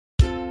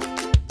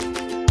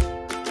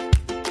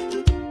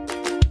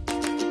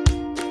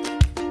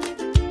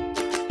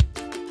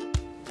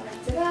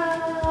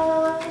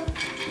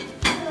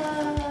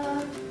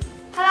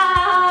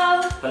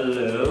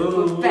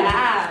Hello. We're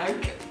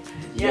back.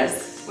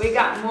 Yes. We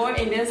got more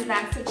Indian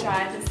snacks to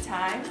try this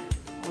time.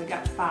 We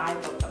got 5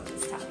 of them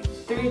this time.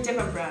 3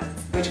 different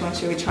brands. Which one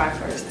should we try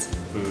first?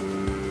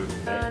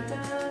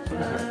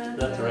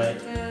 That's right.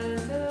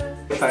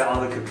 Try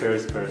all the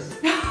Kurkures first.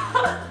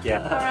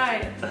 Yeah.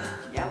 Alright.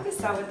 Yeah, we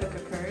start with the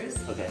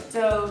Kurkures. Okay.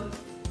 So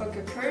for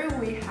Kurkure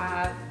we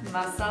have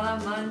Masala,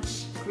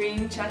 Munch,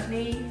 green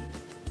Chutney,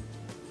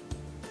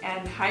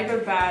 and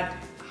Hyderabadi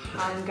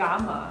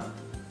Hungama.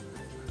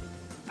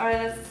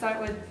 Alright, let's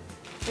start with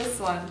this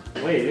one.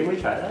 Wait, didn't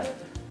we try that?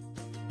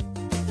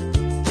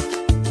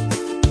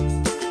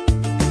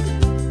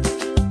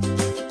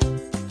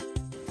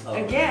 Oh.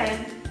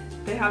 Again,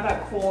 they have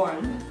that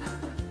corn.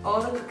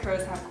 All the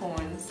Kurkures have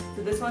corns.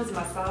 So this one's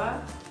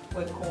masala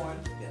with corn.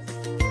 Yes.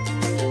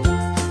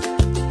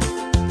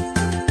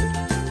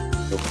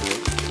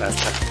 Last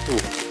time. Ooh,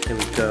 there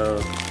we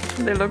go.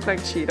 They look like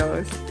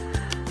Cheetos.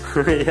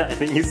 Yeah, I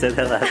think you said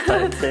that last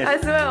time too. I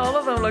swear all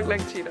of them look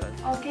like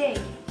Cheetos. Okay,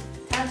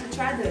 time to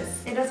try this.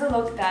 It doesn't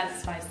look that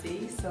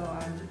spicy, so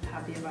I'm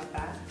happy about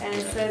that. And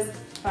it says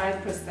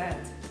 5%.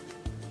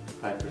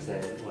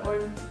 5% what? Or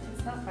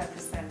it's not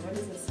 5%, what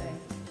does it say?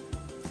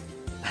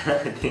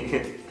 I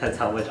think that's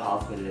how much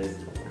off it is.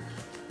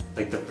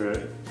 Like the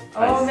price.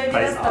 Oh, maybe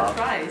price that's off.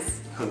 the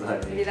price.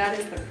 Maybe. Maybe that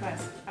is the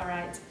price.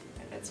 Alright,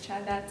 let's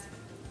try that.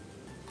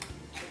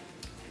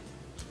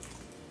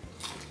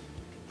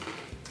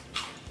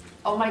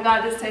 Oh my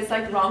god, this tastes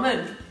like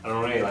ramen. I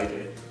don't really like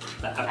it.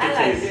 The I like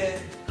aftertaste.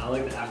 it. I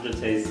like the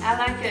aftertaste. I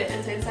like it.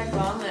 It tastes like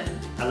ramen.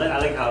 I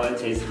like how it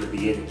tastes in the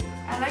beginning.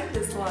 I like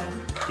this one.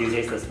 Do you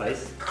taste the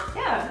spice?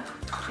 Yeah,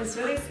 it's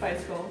really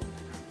spiceful.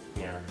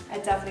 Yeah. I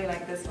definitely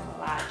like this one a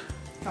lot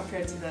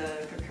compared to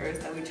the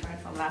Kurkures that we tried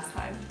from last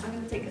time.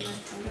 I'm gonna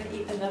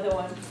eat another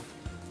one.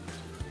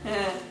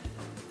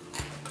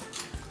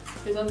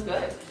 This one's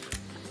good.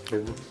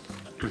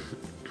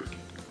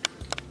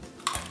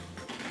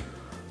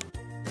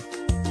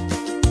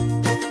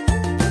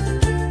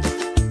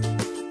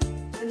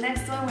 The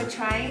next one we're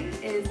trying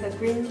is the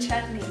green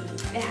chutney.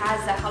 It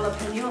has a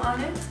jalapeno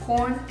on it,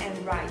 corn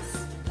and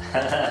rice.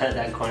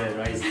 That corn and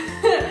rice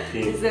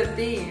theme. It's a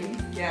theme,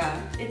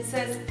 yeah. It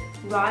says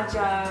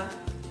Raja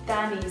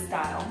Dani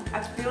style.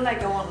 I feel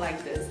like I won't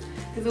like this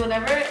because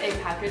whenever a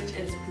package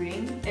is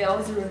green, it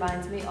always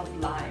reminds me of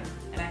lime,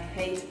 and I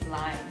hate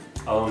lime.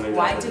 Oh, maybe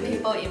Why that's do what it is.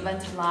 people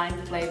invent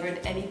lime flavored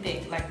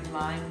anything like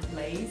lime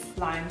Lay's,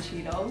 lime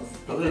Cheetos?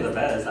 Those are the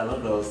best. I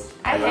love those.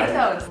 I hate Right?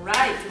 those.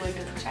 Right, we're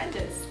gonna try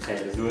this. Okay,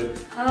 let's do it.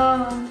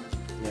 Oh,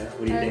 Yeah.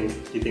 What do you think?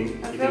 Do you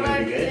think I it'll feel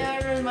like be good? yeah,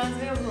 it reminds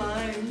me of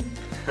lime.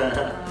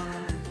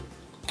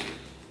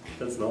 It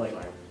doesn't smell like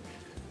lime.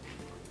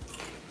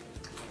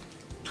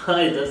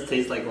 It does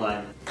taste like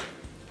lime.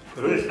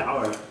 Really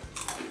sour.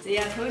 See,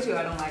 I told you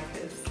I don't like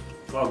this.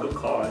 Wow, good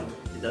call.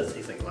 It does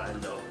taste like lime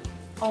though.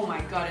 Oh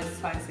my god, it's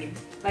spicy.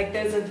 Like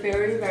there's a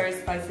very, very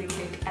spicy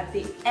kick at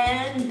the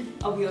end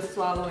of your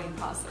swallowing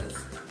process.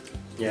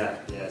 Yeah,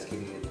 it's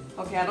kicking in.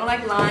 Okay, I don't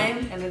like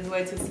lime and it's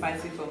way too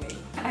spicy for me.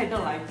 I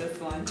don't like this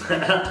one.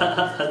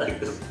 I like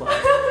this one.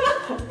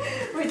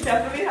 We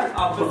definitely have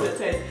opposite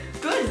taste.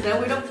 Good, then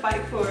we don't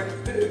fight for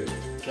food.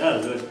 Yeah,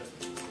 it's good.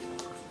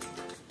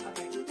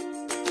 Okay.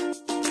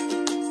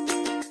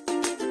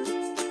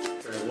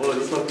 Whoa,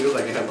 this one feels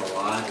like it has a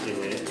lot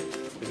in it.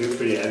 It feels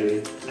pretty heavy.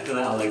 I feel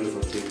like I like this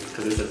one too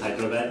because it says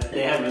Hyderabad.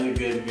 They have really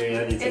good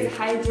biryani too. It's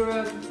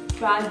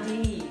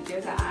Hyderabadi.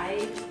 There's an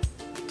I.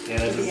 Yeah,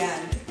 that Yeah.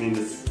 just means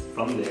it's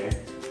from there.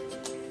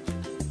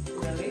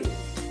 Really?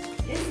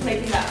 He's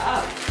making that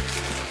up.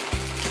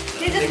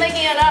 He's just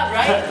making it up,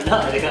 right? No,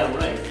 I think I'm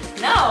right.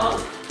 No.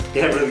 They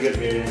have really good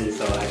biryani,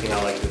 so I think I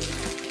like this.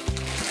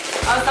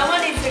 Oh,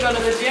 someone needs to go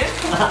to the gym.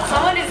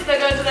 Someone needs to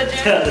go to the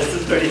gym. Yeah, this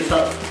is pretty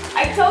tough.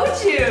 I told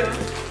you.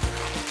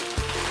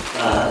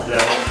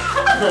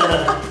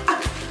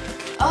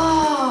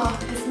 Oh,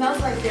 it smells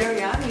like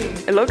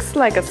biryani. It looks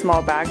like a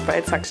small bag, but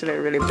it's actually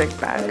a really big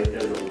bag.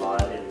 There's a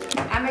lot in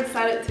there. I'm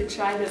excited to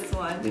try this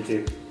one. Me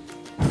too.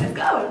 Let's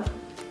go.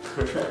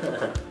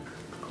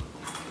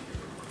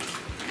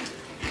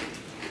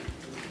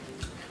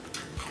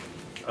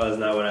 Oh, that's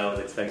not what I was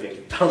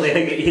expecting. I don't think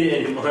I can eat it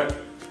anymore.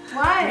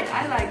 Why?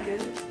 I like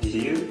it. Do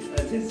you?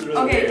 That tastes really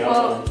Okay, good.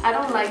 well, I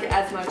don't like it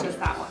as much as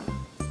that one.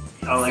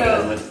 I don't like it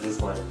as much as this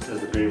one, as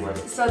the green one.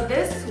 So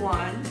this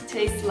one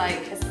tastes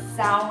like a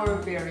sour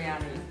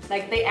biryani.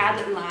 Like they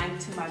added lime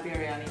to my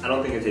biryani. I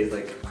don't think it tastes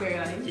like...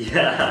 Biryani?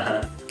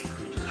 Yeah. Let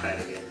me just try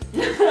it again.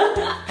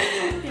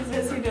 He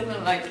says he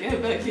doesn't like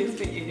it, but he's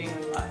been eating a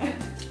lot. I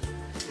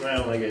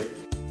don't like it.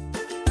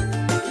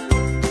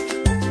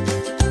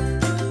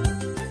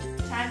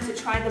 Time to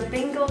try the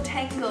Bingo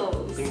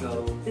Tangles.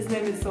 Bingo. His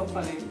name is so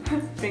funny.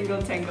 Bingo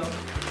Tangle.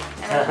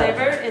 And the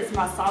flavor is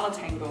Masala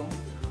Tangle.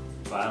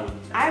 Wow.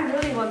 I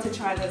really want to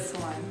try this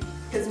one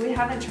because we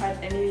haven't tried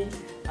any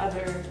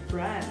other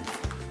brand.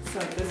 So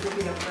this will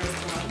be the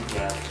first one.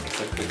 Yeah,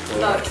 except for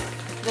Look,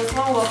 this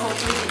one will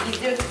hopefully be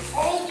easier to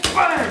open.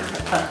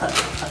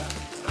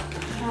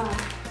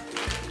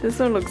 This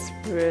one looks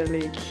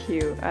really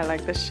cute. I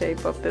like the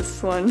shape of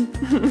this one.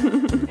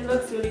 It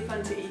looks really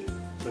fun to eat.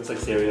 Looks like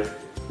cereal.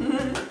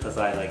 That's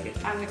why I like it.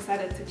 I'm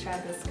excited to try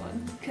this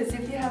one. Because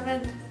if you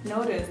haven't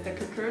noticed, the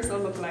Kurkures all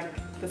look like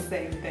the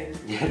same thing.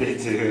 Yeah, they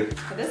do.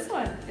 But this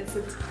one, it's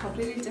a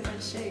completely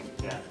different shape.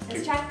 Yeah.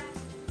 Let's try.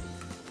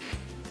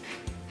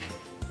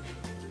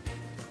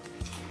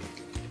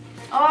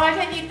 Oh, I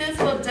can eat this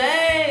for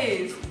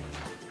days!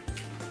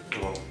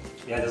 Oh,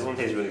 yeah, this one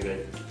tastes really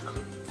good.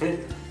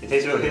 It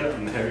tastes really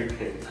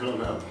American. I don't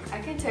know. I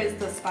can taste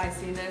the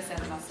spiciness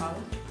and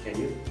masala. Can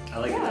you? I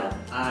like it now.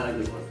 I like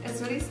this one.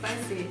 It's really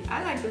spicy.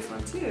 I like this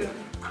one too.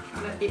 I'm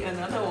gonna eat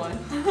another one.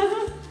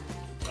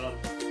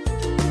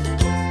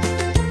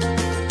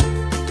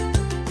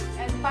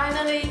 And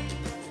finally,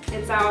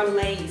 it's our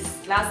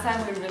lace. Last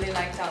time we really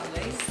liked our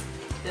lace.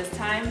 This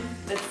time,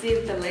 let's see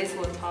if the lace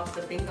will top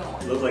the bingo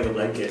one. It looks like a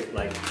blanket.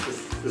 Like,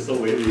 it's so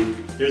wavy.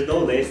 There's no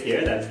lace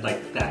here that's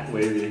like that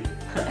wavy.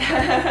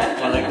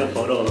 Or like the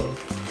photo.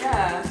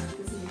 Yeah,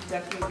 this is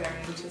definitely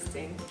very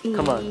interesting.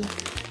 Come on.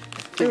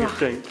 Take a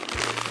drink.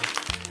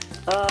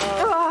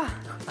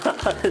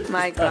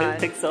 My God. It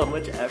takes so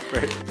much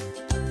effort.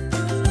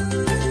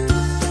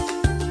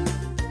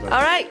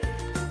 Alright,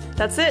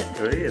 that's it.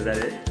 Really? Is that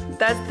it?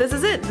 This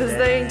is it. This is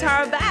the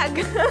entire bag.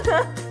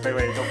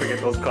 Wait, don't forget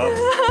those cups.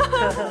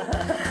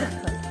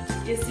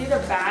 You see the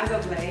bag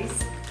of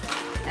lace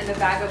and the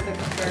bag of the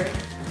Kurkure?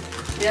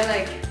 They're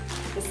like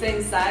the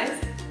same size.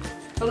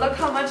 But look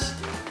how much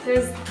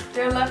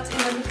they're left in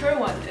the Kurkure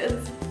one.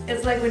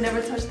 It's like we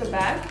never touched the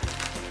bag.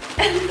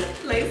 And the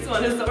lace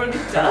one is already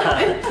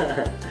done.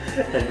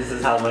 And this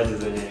is how much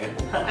is in here.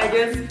 I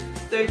guess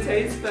they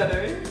taste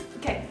better.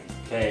 Okay.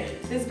 Okay.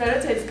 This better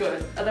taste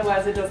good.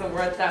 Otherwise it doesn't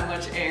worth that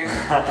much air.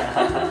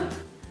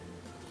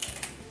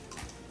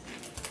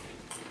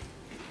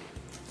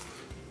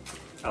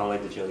 I don't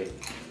like the chili.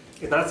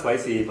 It's not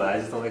spicy, but I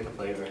just don't like the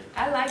flavor.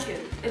 I like it.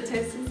 It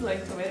tastes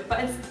like tomato, but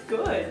it's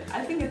good.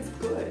 I think it's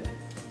good.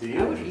 Do you?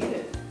 I would eat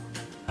it.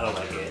 I don't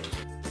like it.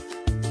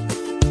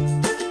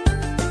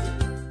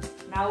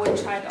 Now we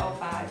tried all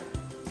 5.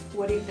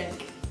 What do you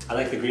think? I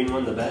like the green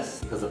one the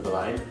best because of the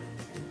lime.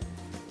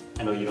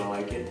 I know you don't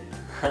like it,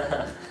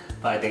 but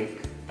I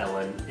think that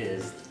one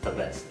is the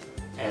best.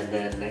 And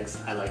then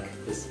next, I like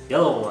this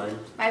yellow one.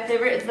 My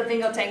favorite is the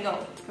Bingo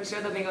Tangle. For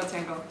sure the Bingo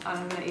Tangle.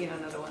 I'm gonna eat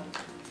another one.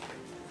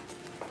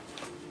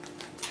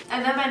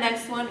 And then my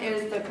next one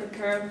is the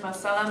Kurkure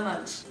Masala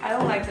Munch. I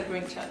don't like the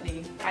green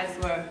chutney, I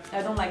swear.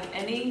 I don't like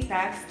any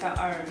snacks that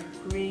are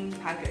green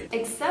packaged.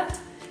 Except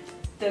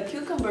the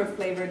cucumber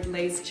flavored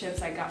Lay's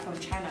chips I got from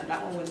China.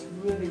 That one was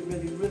really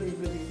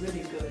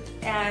good.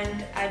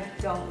 And I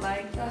don't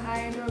like the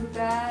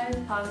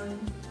Hyderabadi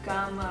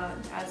Hungama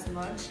as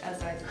much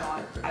as I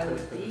thought I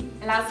would be.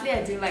 And lastly,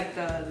 I do like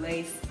the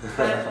Lay's.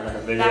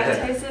 But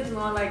that tasted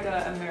more like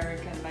an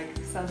American, like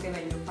something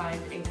that you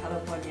find in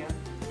California.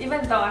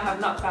 Even though I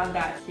have not found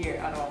that here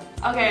at all.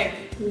 Okay,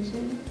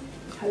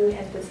 how do we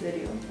end this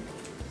video?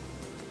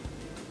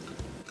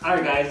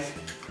 Alright guys,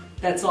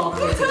 that's all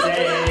for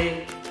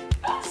today.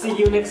 See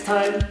you next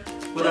time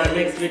with our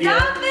next video.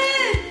 Stop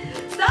it!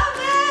 Stop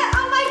it!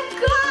 Oh my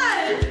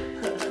god!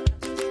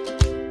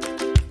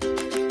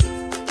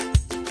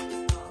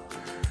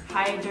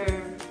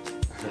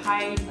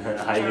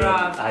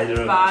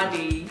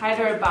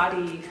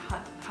 Hyderabadi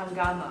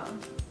Hungama.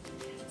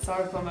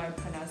 Sorry for my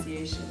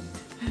pronunciation.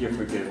 You're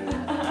forgiven.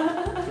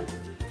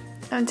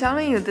 I'm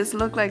telling you, this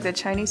look like the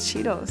Chinese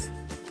Cheetos.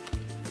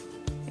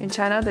 In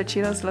China, the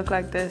Cheetos look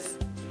like this.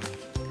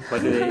 Why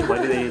do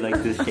they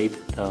like this shape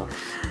though?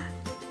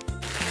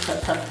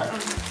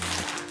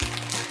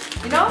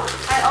 You know,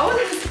 I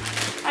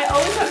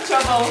always have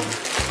trouble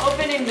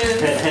opening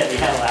this.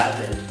 Yeah, what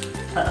happened?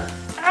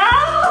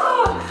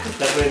 Ow!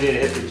 That's when you need to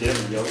hit the gym,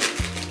 yo.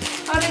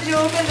 How did you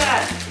open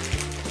that?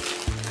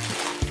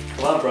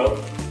 Come on, bro.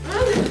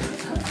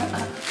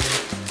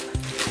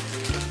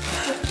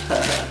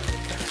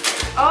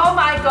 Oh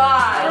my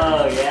god!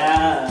 Oh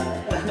yeah.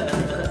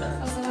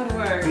 That's a lot of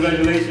work.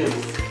 Congratulations.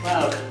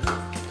 Wow.